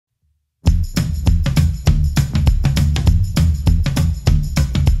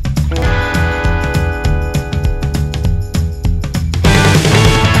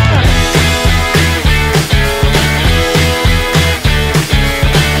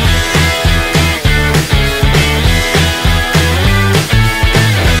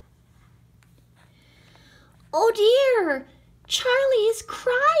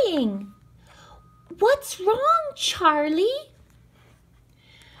morning. What's wrong, Charlie?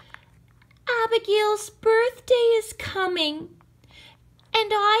 Abigail's birthday is coming,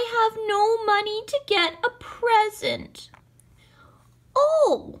 and I have no money to get a present.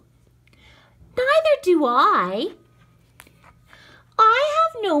 Oh, neither do I. I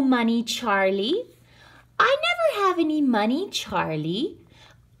have no money, Charlie. I never have any money, Charlie.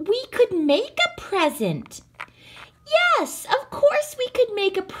 We could make a present. Yes, of course we could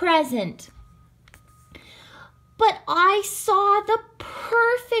make a present. But I saw the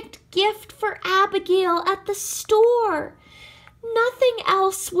perfect gift for Abigail at the store. Nothing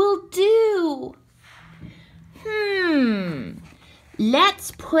else will do.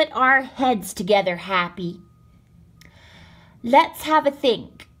 Let's put our heads together, Happy. Let's have a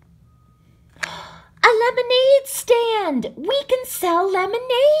think. A lemonade stand! We can sell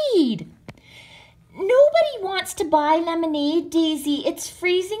lemonade! Nobody wants to buy lemonade, Daisy. It's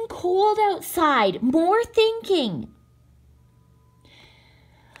freezing cold outside. More thinking.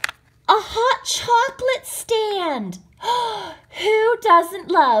 A hot chocolate stand! Who doesn't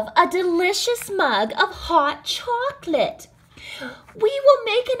love a delicious mug of hot chocolate? We will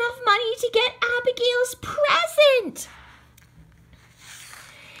make enough money to get Abigail's present.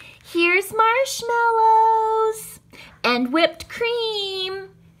 Here's marshmallows and whipped cream.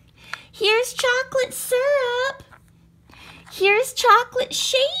 Here's chocolate syrup. Here's chocolate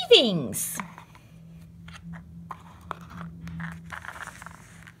shavings.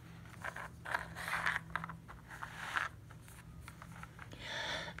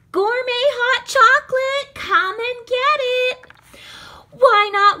 Gourmet hot chocolate, come and get it. Why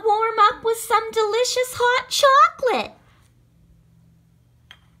not warm up with some delicious hot chocolate?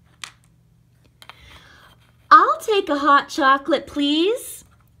 I'll take a hot chocolate, please.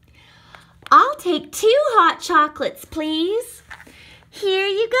 I'll take 2 hot chocolates, please. Here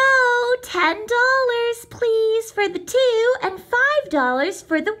you go, $10, please, for the 2 and $5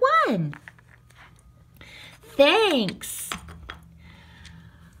 for the 1. Thanks.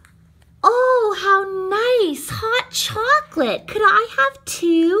 Oh, how nice, hot chocolate. Could I have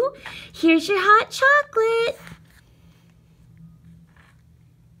 2? Here's your hot chocolate.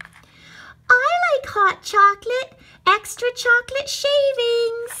 I like hot chocolate, extra chocolate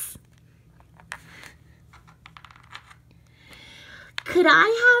shavings. Could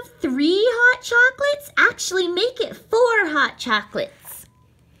I have 3 hot chocolates? Actually, make it 4 hot chocolates.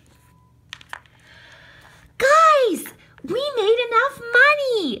 Guys, we made enough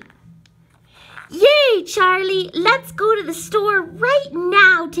money. Yay, Charlie! Let's go to the store right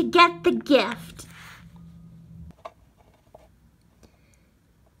now to get the gift.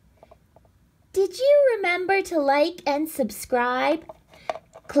 Did you remember to like and subscribe?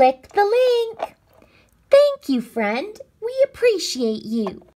 Click the link. Thank you, friend. We appreciate you.